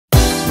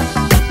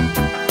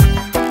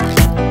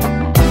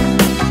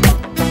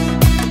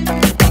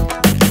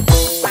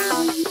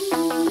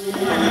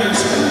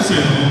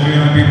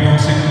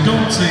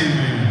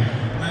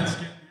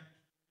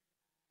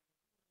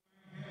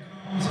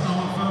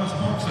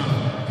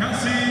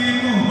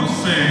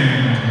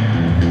Hussain.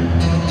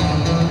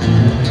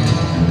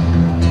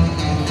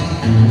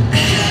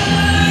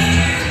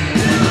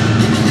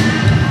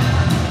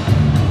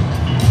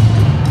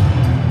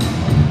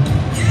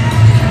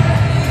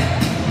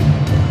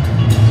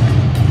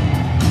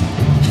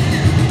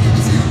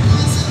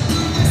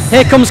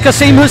 Here comes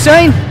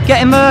Hussain,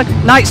 getting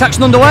night's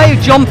action underway.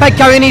 John Pegg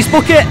carrying his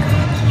bucket.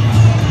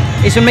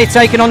 He's with me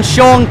taking on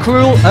Sean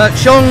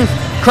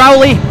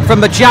Crowley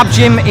from the Jab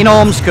Gym in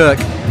Ormskirk.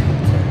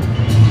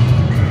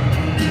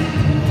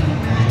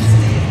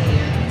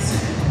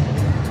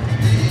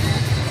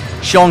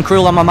 Sean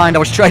Crowley on my mind, I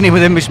was training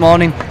with him this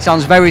morning.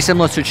 Sounds very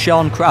similar to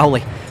Sean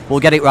Crowley. We'll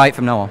get it right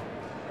from now on.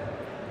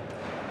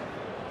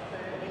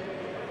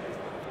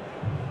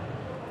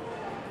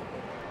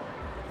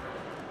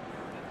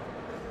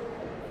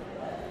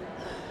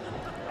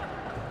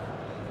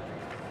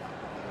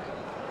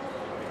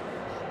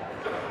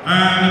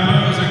 And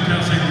opposing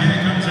casting,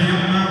 here comes a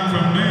young man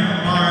from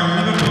nearby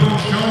Liverpool,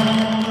 Sean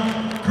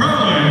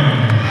Crowley.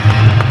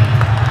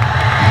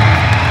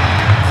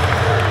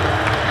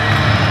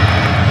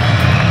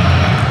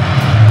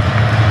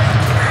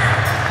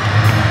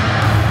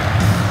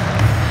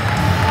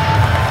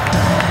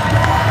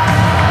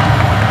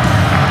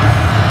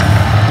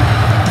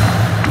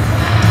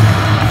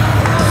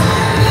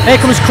 Here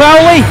comes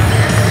Crowley.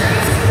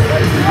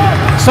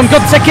 Some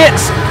good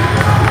tickets.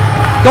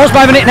 Goes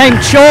by the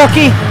nickname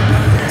Chalky.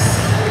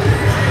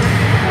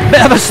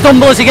 Bit of a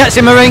stumble as he gets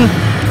in the ring.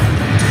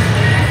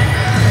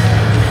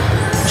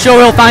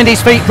 Sure he'll find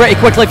his feet pretty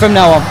quickly from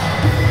now on.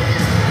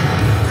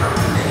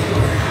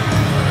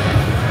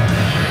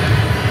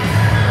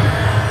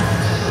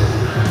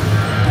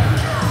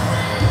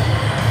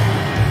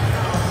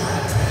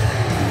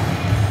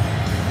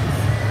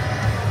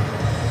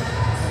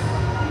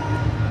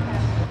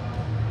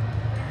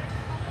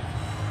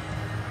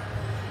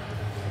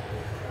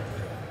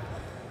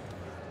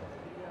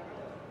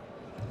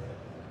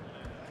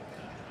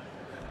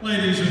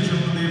 Ladies and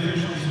gentlemen, the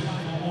officials for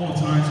all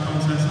tonight's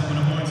contests have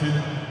been appointed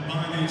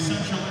by the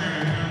Central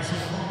Area Council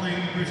of the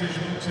British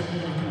Boxing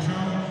Board of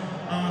Control.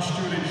 Our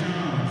steward in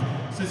charge,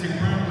 sitting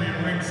proudly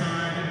at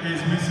ringside, is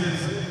Mrs.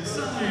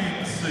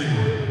 Sally C.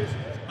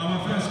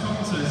 Our first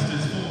contest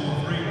is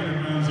for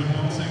 300 rounds of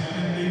boxing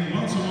in the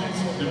welterweight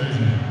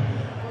division.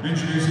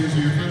 Introducing to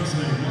you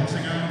firstly,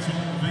 boxing out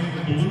on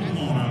the blue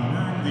corner,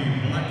 wearing the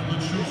black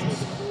coloured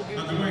shorts.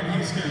 At the weight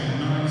he scale,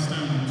 9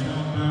 stone,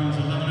 12 pounds,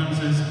 11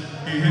 ounces.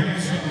 He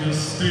hails from the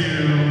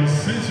steel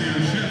city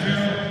of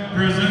Sheffield,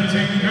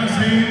 presenting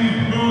Hussain.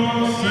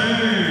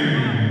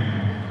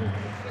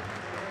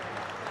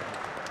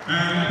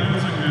 And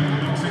opposing him,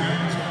 boxing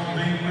out on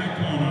the back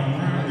corner,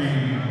 wearing the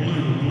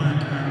blue,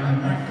 black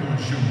and white coloured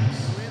shorts.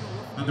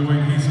 At the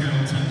weight he scale,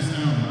 10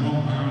 stone,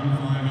 1 pound,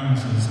 5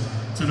 ounces.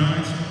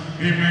 Tonight,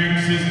 he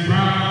makes his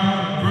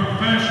proud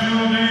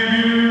professional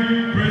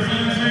debut,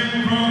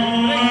 presenting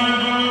from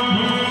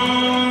Liverpool,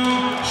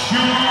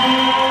 Sean.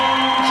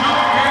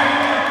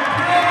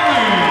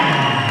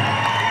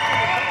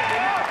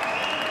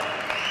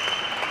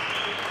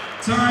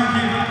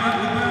 Timekeeper at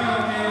the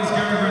bell is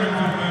Gary Brennan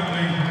from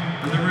Burnley,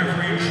 and the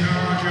referee in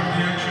charge of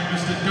the action,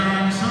 Mr.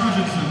 Darren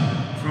Sargentson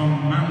from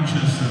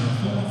Manchester,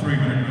 for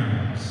 300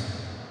 rounds.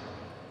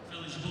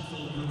 Fellas, you both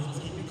all good. Let's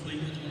keep it clean.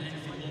 Don't do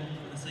anything wrong.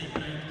 For the same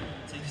break,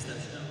 take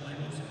steps that way.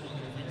 Most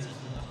important defensive.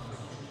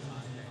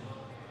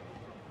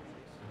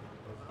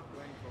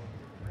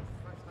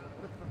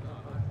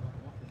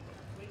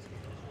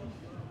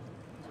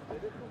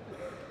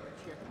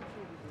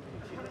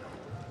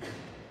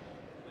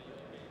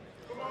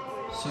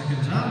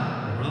 Second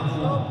time,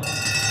 round 1.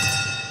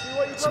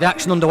 So the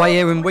action underway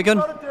here in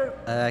Wigan.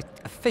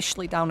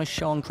 Officially down as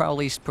Sean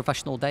Crowley's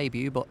professional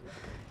debut, but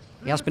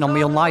he has been on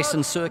the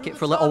unlicensed circuit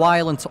for a little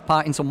while and took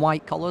part in some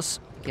white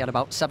collars. He had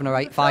about 7 or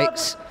 8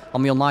 fights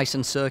on the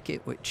unlicensed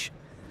circuit, which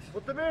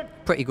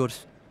pretty good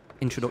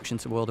introduction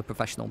to the world of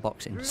professional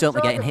boxing.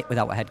 Certainly getting hit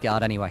without a head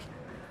guard anyway.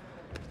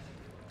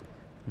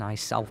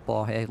 Nice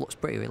southpaw here, looks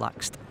pretty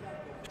relaxed.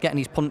 Just getting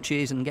his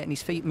punches and getting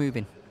his feet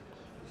moving.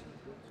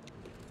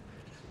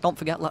 Don't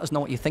forget, let us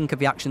know what you think of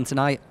the action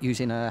tonight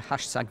using a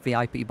hashtag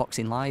VIP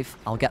Boxing Live.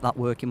 I'll get that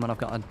working when I've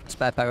got a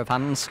spare pair of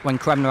hands, when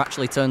Kremner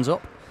actually turns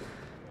up.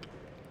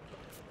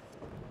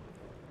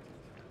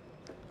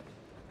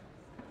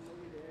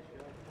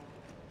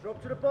 Drop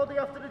to the body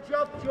after the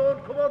jab, John,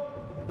 come on.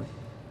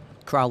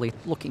 Crowley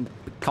looking,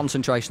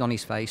 concentration on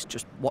his face,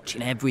 just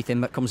watching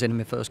everything that comes in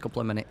the first couple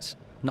of minutes.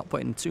 Not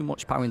putting too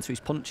much power into his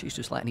punches,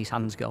 just letting his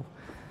hands go.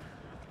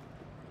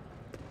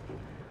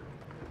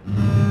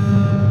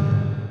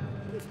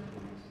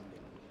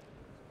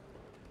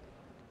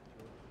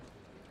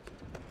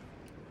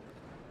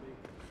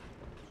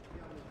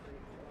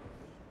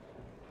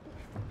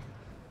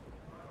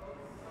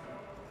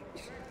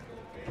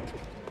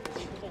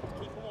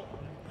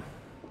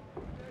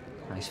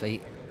 Nice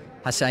feet.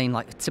 Hussain,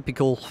 like a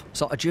typical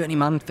sort of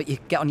journeyman that you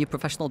get on your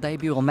professional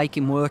debut, will make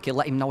him work, you'll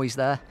let him know he's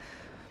there.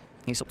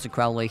 It's up to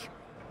Crowley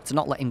to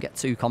not let him get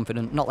too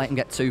confident, not let him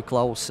get too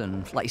close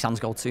and let his hands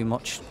go too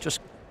much.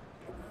 Just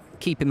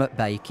keep him at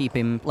bay,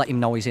 let him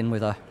know he's in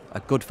with a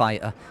good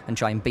fighter, and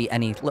try and beat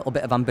any little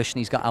bit of ambition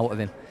he's got out of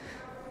him.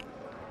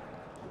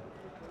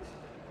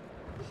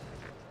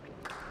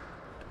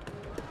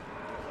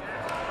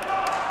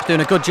 He's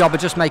doing a good job of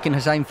just making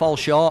Hussain fall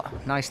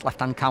short. Nice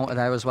left-hand counter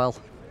there as well.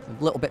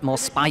 A little bit more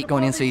spite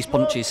going into these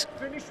punches.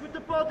 Finish with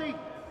the body.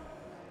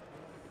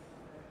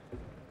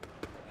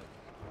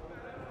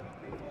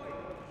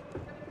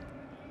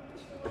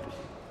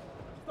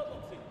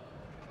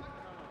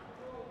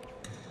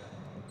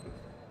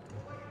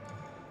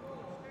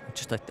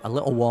 Just a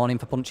little warning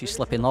for punches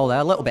slipping low there.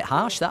 A little bit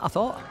harsh, that, I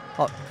thought.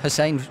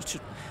 Hussain was just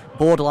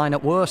borderline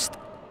at worst.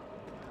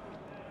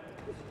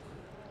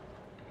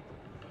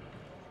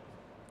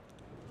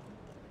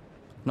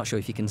 Not sure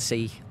if you can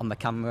see on the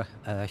camera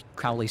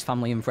Crowley's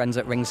family and friends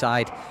at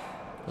ringside.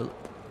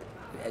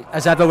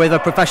 As ever with a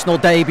professional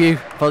debut,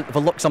 the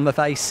looks on the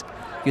face,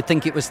 you'd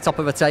think it was top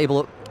of the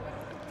table,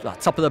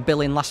 top of the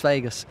bill in Las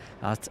Vegas.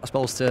 I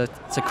suppose to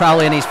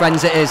Crowley and his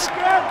friends it is.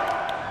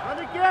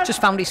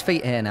 Just found his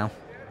feet here now.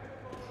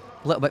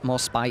 A little bit more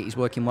spite, he's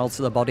working well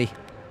to the body.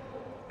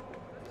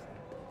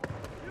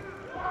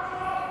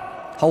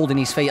 Holding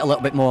his feet a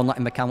little bit more and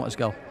letting the counters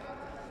go.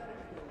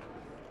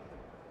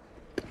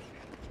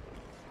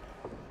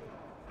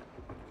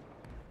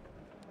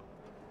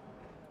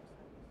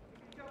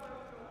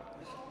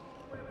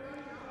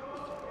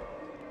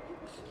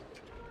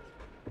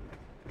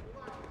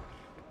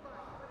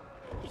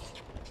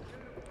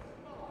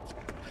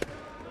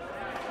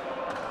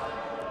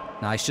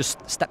 Nice,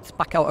 just stepped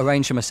back out of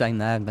range from Hussain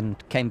there and then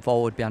came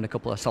forward behind a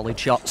couple of solid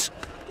shots.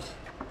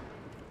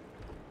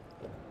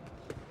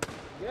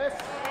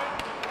 Yes.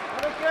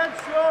 And again,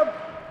 Sean.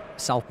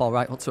 Southpaw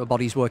right up to a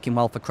body, he's working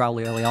well for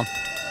Crowley early on.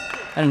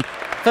 And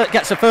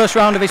gets the first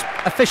round of his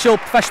official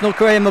professional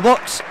career in the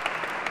books.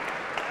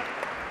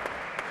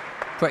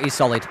 Pretty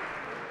solid.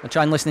 I'll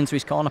try and listen into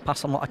his corner,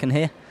 pass on what I can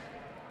hear.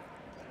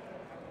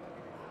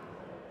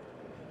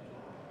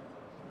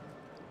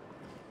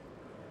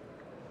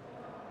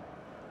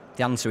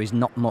 The answer is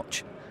not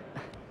much.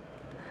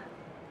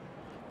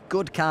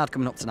 Good card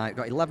coming up tonight. We've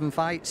got 11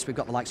 fights. We've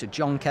got the likes of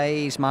John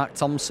Case, Mark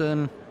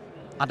Thompson,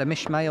 Adam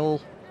Ishmael,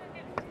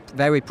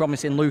 very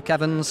promising Luke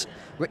Evans,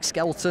 Rick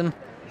Skelton,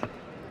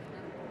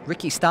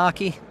 Ricky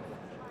Starkey,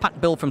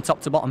 packed bill from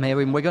top to bottom here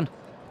in Wigan.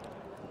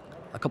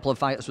 A couple of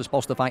fighters were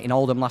supposed to fight in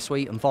Oldham last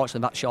week.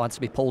 Unfortunately, that show had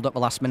to be pulled at the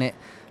last minute,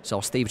 so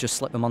Steve just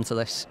slipped them onto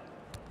this.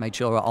 Made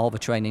sure that all the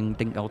training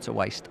didn't go to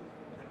waste.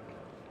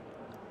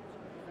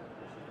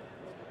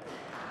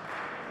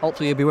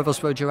 Hopefully you'll be with us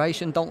for a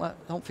duration.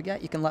 Don't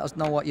forget, you can let us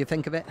know what you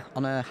think of it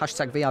on a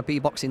hashtag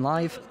VIP Boxing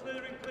Live.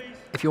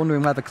 If you're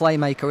wondering where the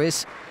Claymaker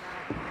is,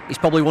 he's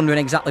probably wondering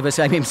exactly the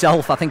same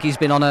himself. I think he's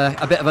been on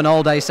a bit of an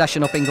all-day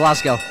session up in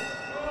Glasgow.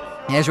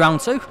 Here's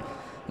round 2,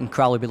 and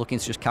Crowley will be looking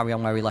to just carry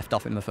on where he left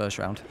off in the first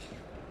round.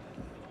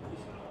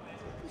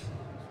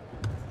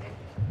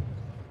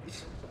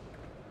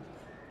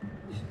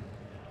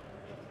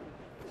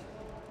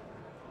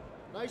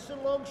 Nice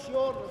and long,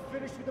 Sean.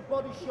 Finish with the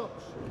body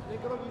shots.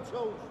 Think on your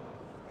toes.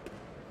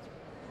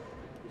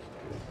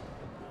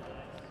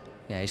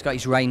 Yeah, he's got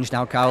his range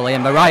now, Crowley,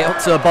 and the right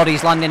up to the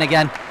body's landing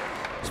again.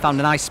 He's found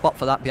a nice spot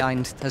for that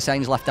behind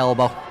Hussain's left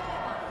elbow.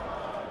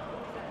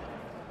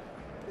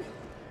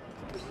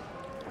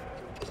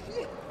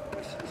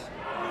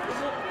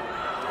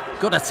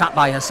 Good attack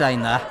by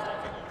Hussain there.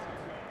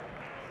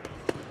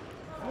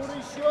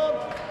 Flurries,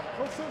 Sean.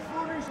 Put some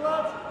flurries,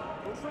 lad.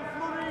 Put some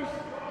flurries.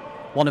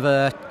 One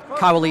of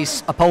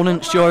Crowley's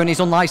opponents during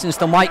his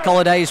unlicensed and white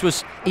collar days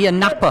was Ian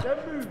Napper,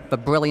 the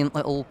brilliant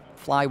little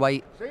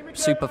flyweight,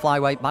 super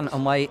flyweight,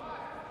 bantamweight,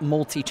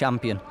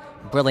 multi-champion.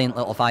 Brilliant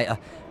little fighter.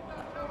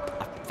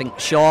 I think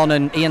Sean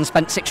and Ian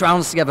spent 6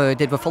 rounds together,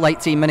 did the full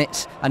 18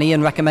 minutes, and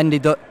Ian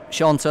recommended that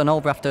Sean turn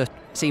over after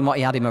seeing what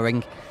he had in the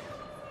ring.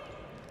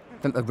 I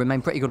think they've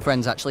remained pretty good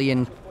friends actually.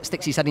 Ian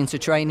sticks his head into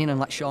training and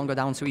lets Sean go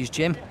down to his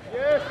gym.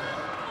 You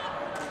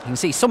can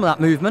see some of that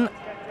movement.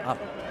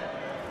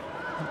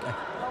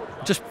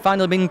 Just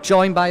finally been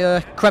joined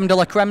by Creme de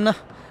la Cremna.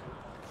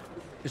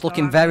 He's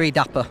looking very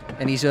dapper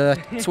in his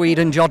tweed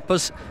and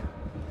jodhpurs.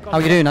 How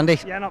are you doing, Andy?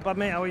 Yeah, not bad,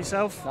 mate. How are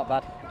yourself? Not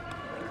bad.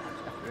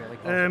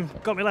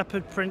 Got my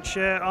leopard print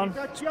shirt on,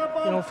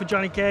 you know, for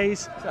Johnny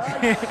Case.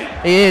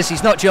 He is.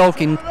 He's not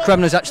joking.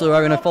 Cremna's actually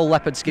wearing a full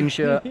leopard skin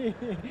shirt.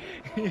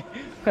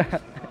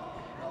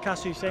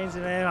 Cass Hussain's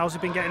in there. How's he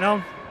been getting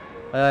on?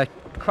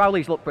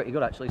 Crowley's looked pretty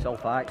good actually so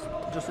far. It's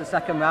just the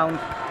second round.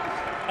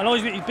 I know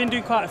he's been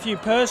doing quite a few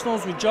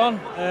personals with John.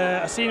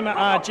 I seen him at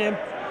our gym.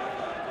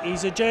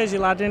 He's a Jersey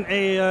lad, isn't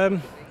he?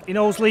 He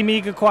knows Lee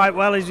Meager quite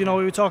well. As you know,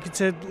 we were talking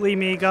to Lee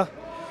Meager,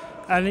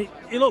 and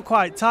he looked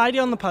quite tidy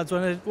on the pads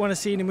when I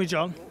seen him with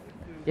John.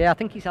 Yeah, I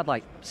think he's had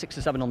like 6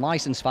 or 7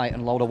 unlicensed fights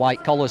and a load of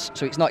white collars,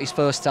 so it's not his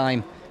first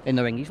time in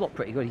the ring. He's looked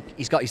pretty good.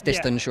 He's got his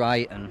distance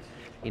right, and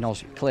he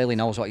clearly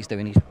knows what he's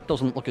doing. He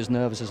doesn't look as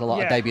nervous as a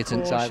lot of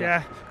debutants either.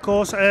 Yeah, of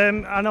course.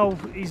 I know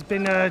he's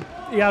been.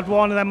 He had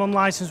one of them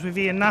unlicensed with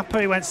Ian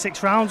Napper. He went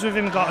 6 rounds with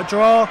him, got a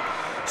draw.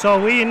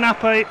 So Ian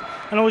Napper,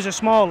 I know he's a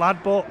small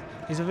lad, but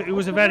he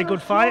was a very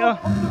good fighter.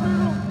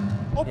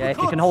 Yeah, if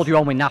you can hold your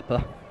own with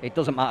Napa, it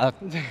doesn't matter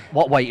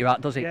what weight you're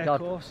at, does it? Yeah,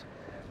 God. of course.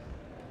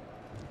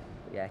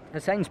 Yeah,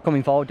 Hussain's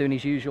coming forward doing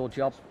his usual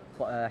job,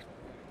 but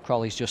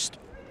Crowley's just,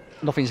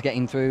 nothing's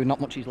getting through, not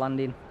much is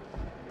landing.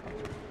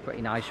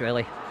 Pretty nice,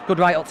 really. Good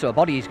right up to a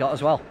body he's got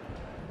as well.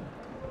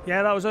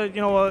 Yeah, that was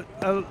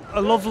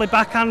a lovely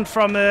backhand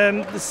from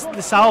the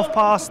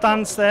southpaw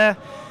stance there.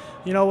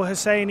 You know,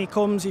 Hussain, he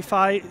comes, he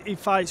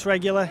fights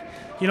regularly.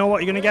 You know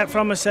what you're going to get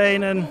from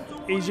Hussain, and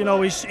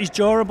he's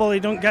durable. He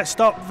don't get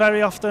stopped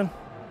very often.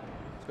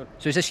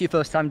 So is this your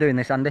first time doing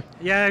this, Andy?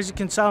 Yeah, as you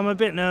can tell, I'm a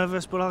bit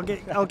nervous, but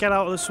I'll get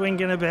out of the swing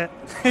in a bit.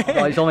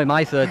 Well, it's only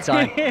my third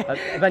time.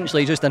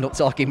 Eventually, you just end up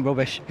talking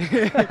rubbish.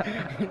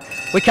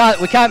 we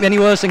can't be any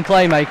worse than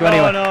Claymaker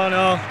anyway.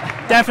 No,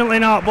 definitely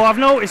not. But I've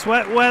noticed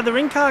where the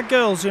ring card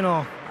girls, you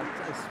know.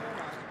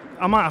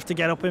 I might have to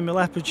get up in my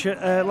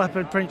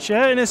leopard print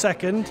shirt in a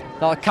second.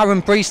 No,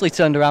 Karen Priestley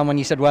turned around when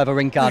you said we're the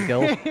ring card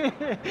girl.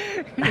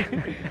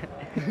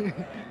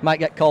 Might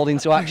get called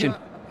into action.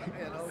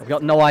 I've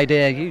got no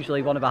idea.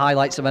 Usually one of the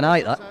highlights of a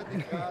night, that.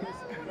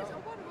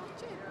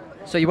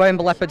 So you're wearing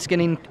the leopard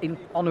skin in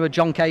honour of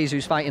John Case,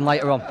 who's fighting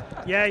later on?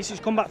 Yeah, he's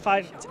just come back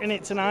fighting in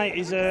it tonight.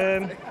 He's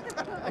I'm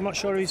not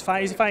sure who he's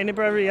fighting. He's fighting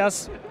Ibra, he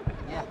has.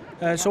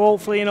 So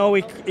hopefully, you know,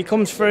 he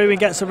comes through, he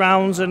gets the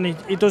rounds, and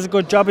he does a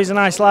good job. He's a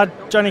nice lad.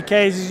 Johnny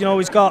Case, you know,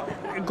 he's got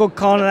a good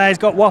corner there. He's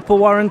got Whopper,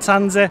 Warren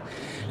Tanzi,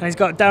 and he's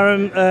got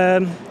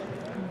Darren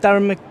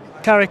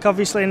McCarrick,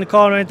 obviously, in the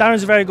corner. And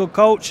Darren's a very good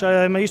coach.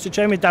 I used to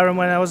train with Darren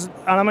when I was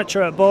an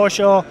amateur at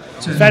Borshaw.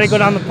 Very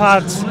good on the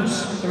pads.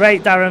 I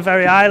rate Darren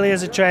very highly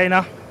as a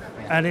trainer,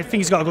 and I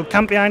think he's got a good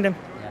camp behind him.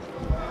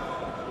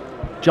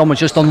 John was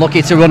just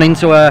unlucky to run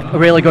into a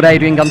really good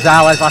Adrian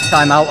Gonzalez last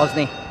time out, wasn't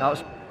he? That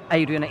was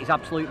Adrian at his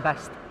absolute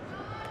best.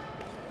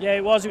 Yeah,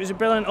 it was. It was a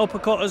brilliant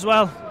uppercut as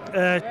well.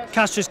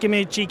 Cass just gave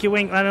me a cheeky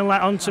wink then and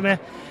let on to me.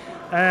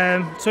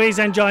 So he's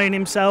enjoying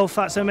himself.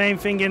 That's the main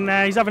thing in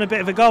there. He's having a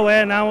bit of a go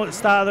here now at the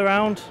start of the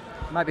round.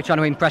 Might be trying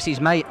to impress his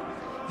mate.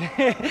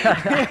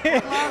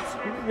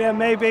 Yeah,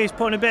 maybe he's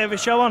putting a bit of a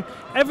show on.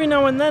 Every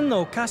now and then,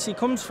 though, Cassie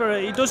comes for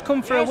it. He does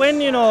come for a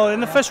win, you know. In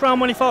the first round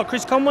when he fought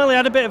Chris Conwell, he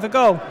had a bit of a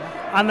go.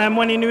 And then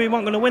when he knew he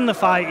wasn't going to win the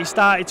fight, he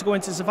started to go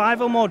into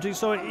survival mode.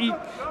 So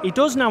he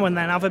does now and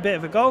then have a bit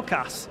of a go,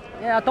 Cass.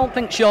 Yeah, I don't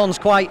think Sean's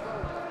quite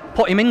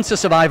put him into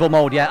survival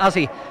mode yet, has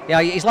he?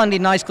 Yeah, he's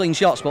landing nice clean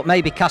shots, but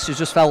maybe Cass has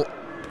just felt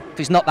if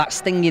he's not that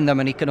sting in them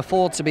and he can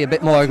afford to be a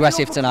bit more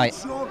aggressive tonight.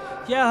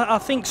 Yeah, I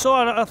think so.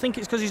 I think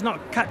it's because he's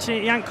not catching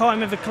it. He ain't caught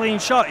him with a clean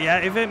shot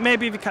yet.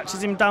 Maybe if he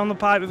catches him down the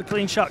pipe with a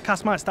clean shot,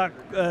 Cass might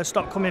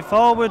stop coming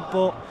forward.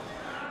 But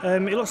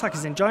it looks like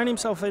he's enjoying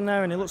himself in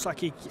there, and it looks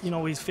like he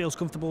feels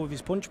comfortable with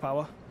his punch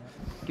power.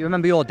 Do you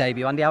remember your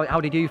debut, Andy? How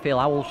did you feel?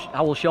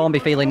 How will Sean be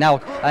feeling now?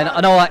 And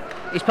I know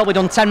he's probably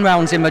done 10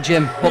 rounds in my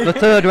gym, but the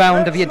third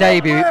round of your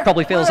debut, it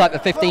probably feels like the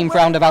 15th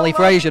round of Ali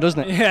Frazier, doesn't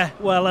it? Yeah.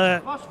 Well,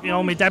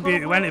 my debut,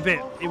 it went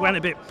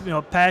a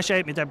bit,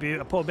 pear-shaped. My debut,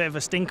 I put a bit of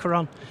a stinker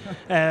on.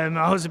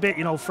 I was a bit,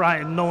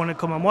 frightened. No one would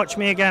come and watch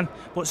me again.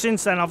 But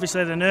since then,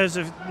 obviously, the nerves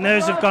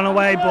have gone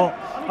away. But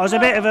I was a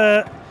bit of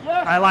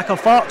like a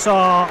fox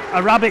or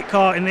a rabbit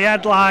caught in the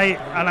headlight,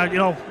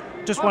 and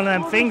just one of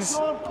them things.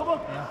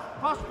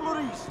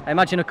 I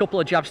imagine a couple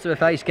of jabs to the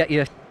face get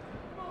your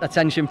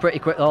attention pretty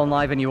quick though and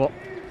liven you up.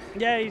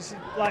 Yeah, he's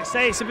like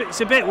say it's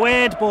a bit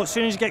weird, but as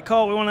soon as you get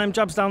caught with one of them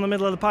jabs down the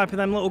middle of the pipe with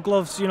them little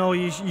gloves,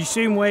 you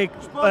soon wake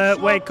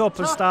up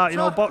and start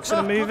boxing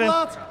and moving.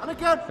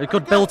 A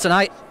good build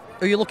tonight.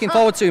 Who are you looking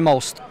forward to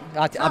most?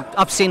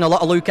 I've seen a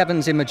lot of Luke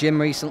Evans in my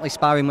gym recently,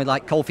 sparring with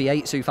like Kofi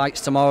Yates, who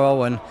fights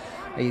tomorrow, and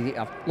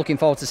I'm looking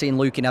forward to seeing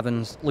Luke in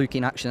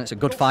action. It's a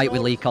good fight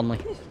with Lee Conley.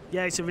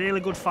 Yeah, it's a really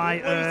good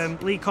fight.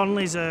 Lee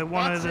Conley's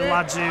one of the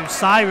lads who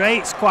Cy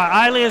rates quite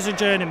highly as a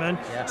journeyman.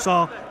 Yeah.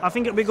 So I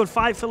think it'll be a good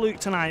fight for Luke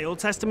tonight. It'll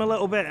test him a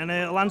little bit and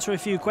it'll answer a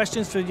few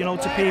questions for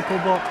to people.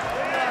 But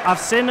I've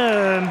seen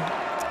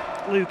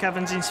Luke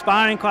Evans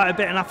inspiring quite a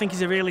bit, and I think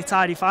he's a really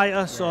tidy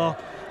fighter. So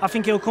I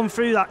think he'll come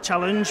through that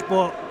challenge.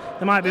 But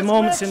there might be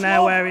moments in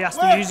there where he has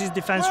to use his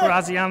defence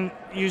whereas he hasn't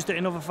used it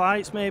in other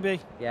fights, maybe.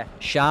 Yeah,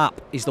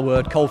 sharp is the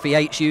word Kofi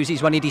Yates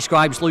uses when he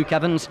describes Luke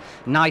Evans.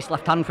 Nice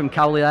left hand from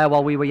Crowley there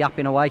while we were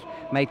yapping away.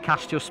 Made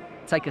Cash just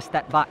take a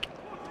step back.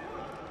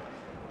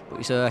 But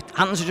his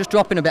hands are just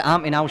dropping a bit,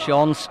 aren't they now,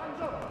 Sean's?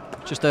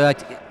 Just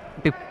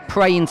be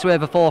praying to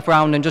have a fourth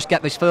round and just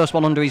get this first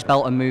one under his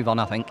belt and move on,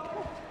 I think.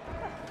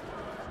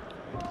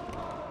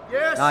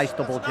 Yes, nice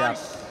double jab.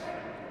 Nice.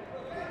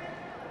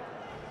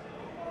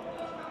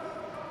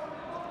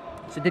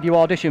 So did you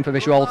audition for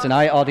this role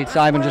tonight, or did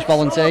Simon just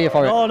volunteer you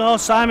for it? Oh no,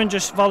 Simon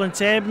just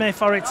volunteered me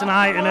for it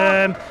tonight,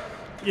 and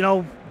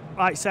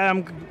like I say,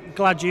 I'm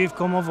glad you've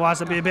come,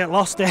 otherwise I'd be a bit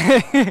lost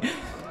here.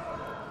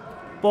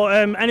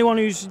 But anyone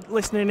who's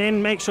listening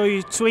in, make sure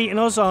you're tweeting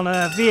us on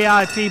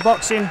VIP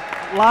Boxing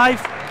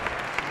Live,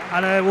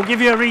 and we'll give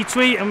you a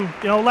retweet, and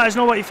let us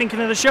know what you're thinking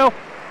of the show.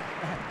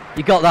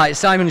 You got that?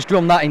 Simon's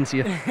drummed that into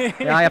you.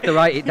 Yeah, I have to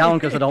write it down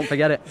because I don't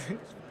forget it.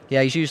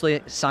 Yeah,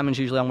 Simon's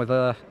usually on with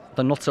the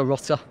Nutter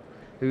Rutter,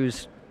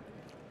 who's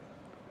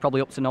probably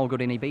up to no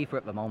good in Ibiza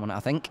at the moment, I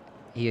think.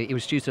 He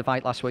was due to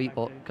fight last week,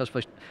 but because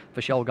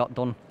for show got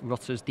done,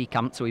 Rutter's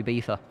decamped to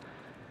Ibiza.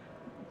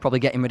 Probably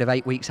getting rid of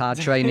 8 weeks hard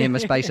training in the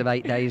space of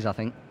 8 days, I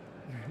think.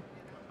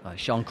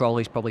 Sean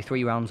Crowley's probably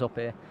 3 rounds up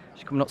here.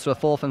 He's coming up to a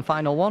 4th and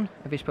final one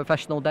of his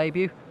professional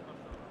debut.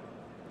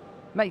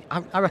 Mate,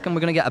 I reckon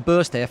we're going to get a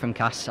burst here from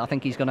Cass. I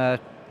think he's going to,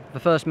 the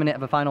first minute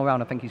of the final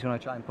round, I think he's going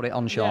to try and put it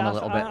on Sean a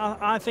little bit.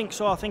 I think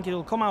so. I think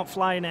he'll come out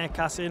flying here,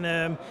 Cass. He's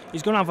going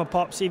to have a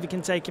pop, see if he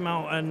can take him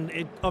out, and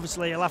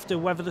obviously he'll have to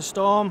weather the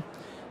storm,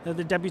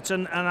 the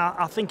debutant, and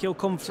I think he'll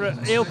come through.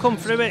 He'll come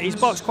through it. He's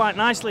boxed quite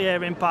nicely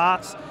here in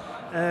parts.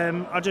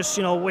 I just,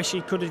 wish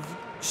he could have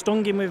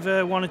stung him with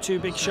 1 or 2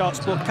 big shots.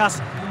 But Cass,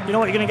 you know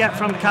what you're going to get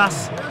from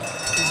Cass.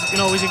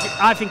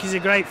 I think he's a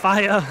great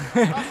fighter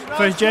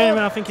for his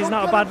journeyman. I think he's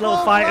not a bad little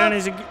fighter, and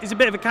he's a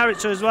bit of a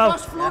character as well.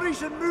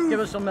 Yeah. Give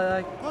us some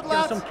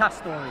Cass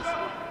stories.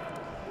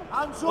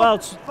 Well,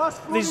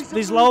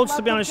 there's loads,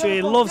 to be honest with you.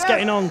 He loves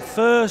getting on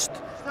first,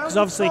 because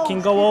obviously he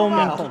can go home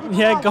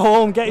and go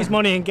home, get his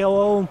money and go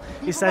home.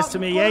 He says to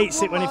me he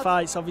hates it when he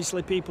fights.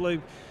 Obviously people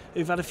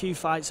who've had a few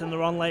fights and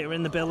they're on later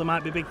in the bill, they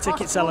might be big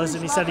ticket sellers,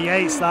 and he said he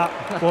hates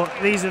that. But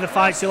these are the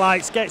fights he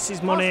likes, gets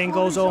his money and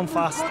goes home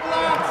fast.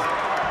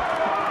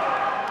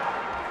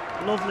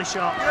 Lovely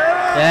shot.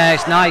 Yeah,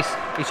 it's nice.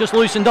 He's just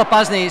loosened up,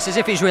 hasn't he? It's as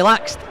if he's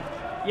relaxed.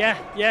 Yeah,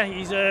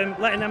 he's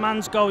letting them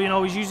hands go.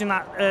 He's using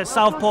that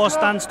southpaw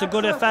stance to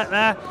good effect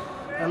there.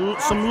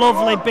 Some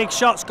lovely big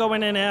shots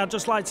going in here. I'd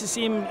just like to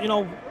see him,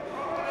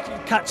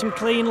 catch him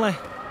cleanly.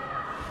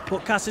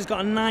 But Cass has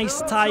got a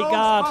nice tight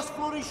guard.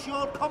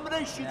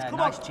 Yeah,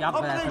 nice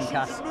jab there from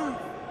Cass.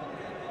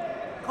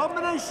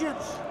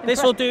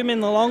 This will do him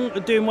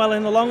well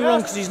in the long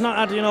run, because he's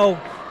not had,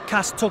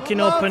 Cass tucking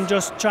up and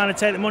just trying to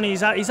take the money. He's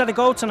had a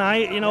go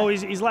tonight.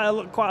 He's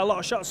let quite a lot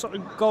of shots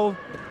go.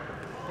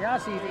 Yeah,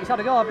 he's had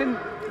a go.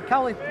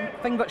 Crowley,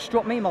 thing that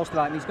struck me most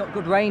about him, he's got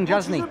good range,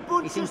 hasn't he?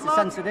 He seems to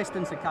sense the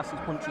distance of Cass's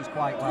punches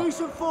quite well.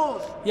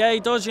 Yeah, he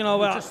does,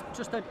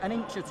 Just an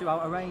inch or 2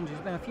 out of range.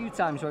 There's been a few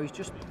times where he's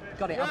just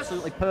got it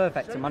absolutely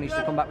perfect and managed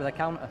to come back with a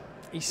counter.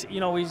 He's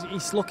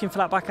looking for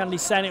that backhand.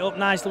 He's setting it up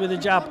nicely with a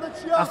jab.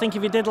 I think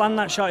if he did land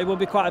that shot, it would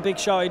be quite a big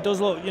shot. It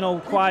does look,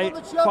 quite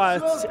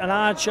an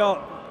hard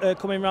shot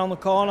coming round the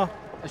corner.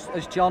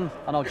 As John,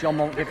 I know John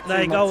won't give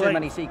too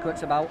many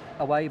secrets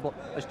away, but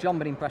has John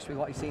been impressed with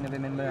what he's seen of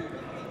him in there?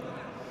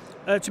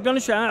 To be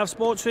honest with you, I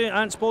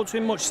haven't spoken to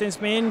him much since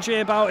my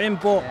injury about him,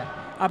 but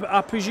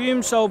I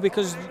presume so,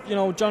 because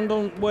John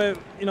don't work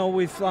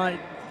with like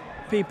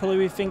people who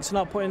he thinks are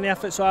not putting the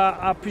effort. So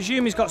I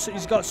presume he's got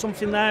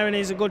something there, and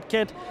he's a good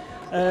kid.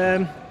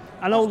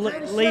 I know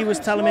Lee was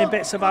telling me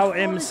bits about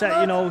him,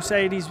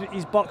 saying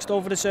he's boxed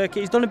over the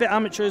circuit. He's done a bit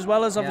amateur as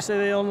well as obviously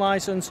the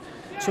unlicensed.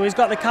 So he's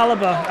got the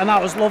calibre, and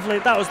that was lovely.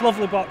 That was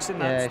lovely boxing.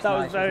 That was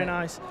nice, very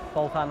nice.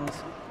 Both hands.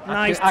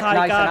 Nice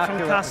tight guard from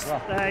Cass. Well.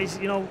 He's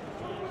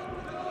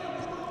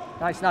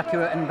nice and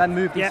accurate, and then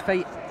moved his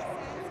feet.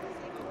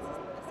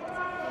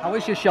 How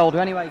is your shoulder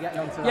anyway, getting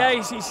onto that? Yeah,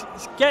 he's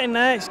getting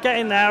there. It's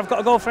getting there. I've got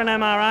to go for an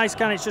MRI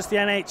scan. It's just the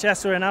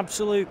NHS are an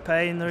absolute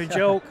pain. They're a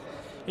joke.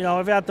 If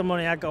I had the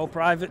money, I'd go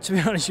private, to be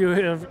honest with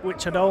you,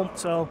 which I don't.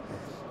 So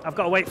I've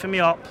got to wait for me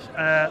up.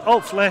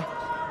 Hopefully,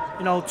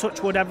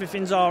 touch wood,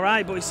 everything's all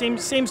right. But it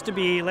seems to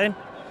be healing.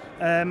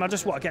 I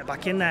just want to get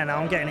back in there now.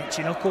 I'm getting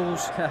itchy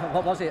knuckles.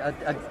 What was it?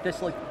 A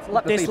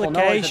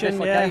dislocation,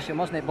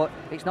 wasn't it? But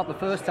it's not the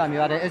first time you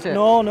had it, is it?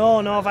 No.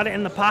 I've had it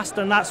in the past,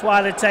 and that's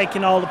why they're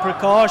taking all the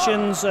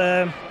precautions.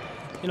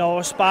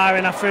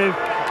 Sparring, I threw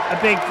a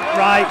big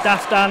right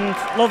daft hand.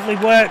 Lovely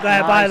work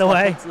there, by the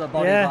way. To the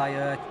body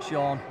by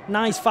Sean.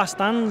 Nice fast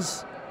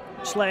hands.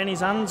 Just letting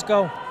his hands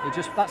go. I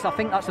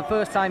think that's the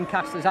first time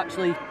Cass has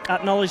actually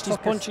acknowledged his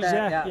punches.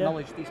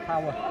 Acknowledged his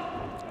power.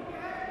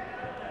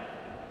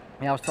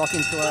 Yeah, I was talking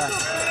to her.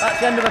 That's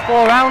the end of the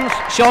 4 rounds.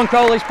 Sean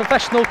Crowley's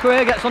professional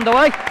career gets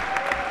underway.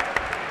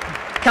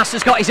 Cass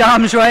has got his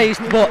arms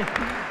raised, but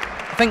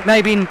I think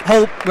maybe in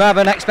hope rather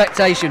than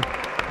expectation.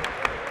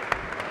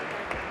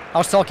 I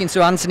was talking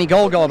to Anthony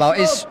Golgo about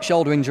his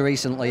shoulder injury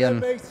recently,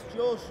 and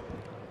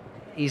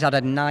he's had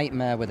a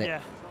nightmare with it.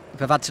 Yeah.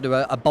 They've had to do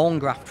a bone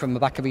graft from the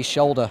back of his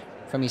shoulder,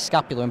 from his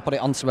scapula, and put it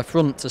onto the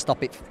front to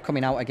stop it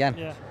coming out again.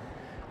 Yeah.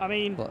 I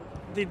mean,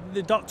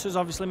 the doctors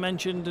obviously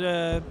mentioned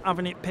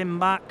having it pinned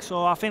back,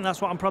 so I think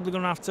that's what I'm probably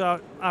going to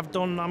have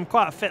done. I'm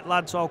quite a fit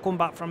lad, so I'll come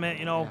back from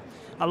it.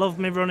 I love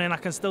me running. I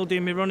can still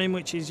do me running,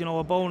 which is a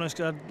bonus,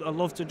 because I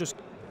love to just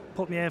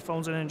put my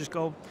earphones in and just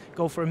go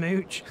for a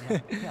mooch.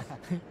 Yeah.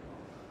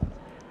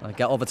 I'll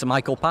get over to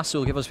Michael Pass,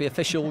 who'll give us the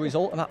official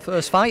result of that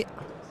first fight.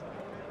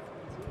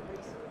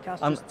 Cass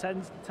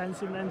just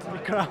tensing then to the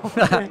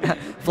crowd.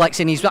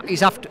 Flexing, he's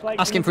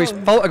asking for his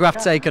photograph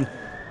taken.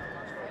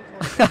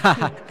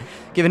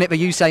 Giving it the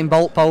Hussain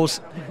Bolt pose.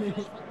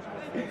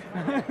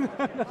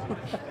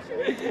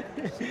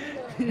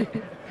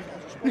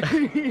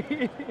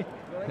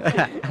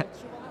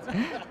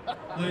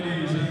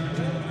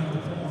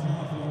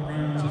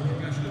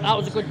 That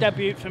was a good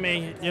debut for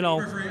me.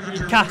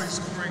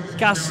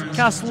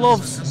 Cass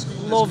loves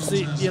loves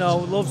it, you know,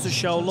 loves the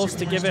show, loves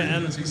to give it,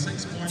 and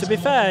to be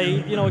fair,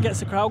 you know, he gets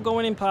the crowd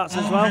going in parts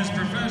as well.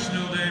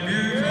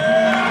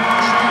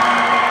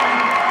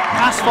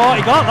 That's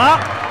 40, got that.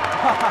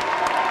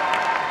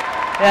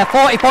 Yeah,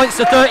 40 points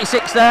to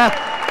 36 there.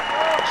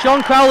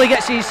 Sean Crowley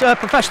gets his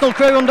professional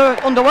career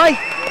underway.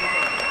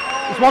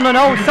 He's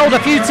 1-0. He's sold a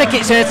few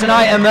tickets here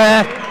tonight, and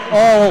they're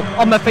all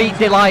on my feet,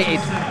 delighted.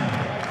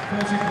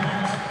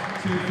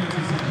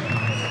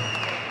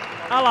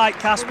 I like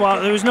Caspar.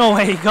 There was no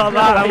way he got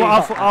that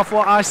off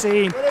what I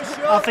seen.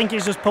 I think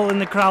he's just pulling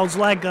the crowd's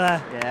leg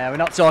there. Yeah, we're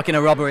not talking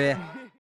a robbery here.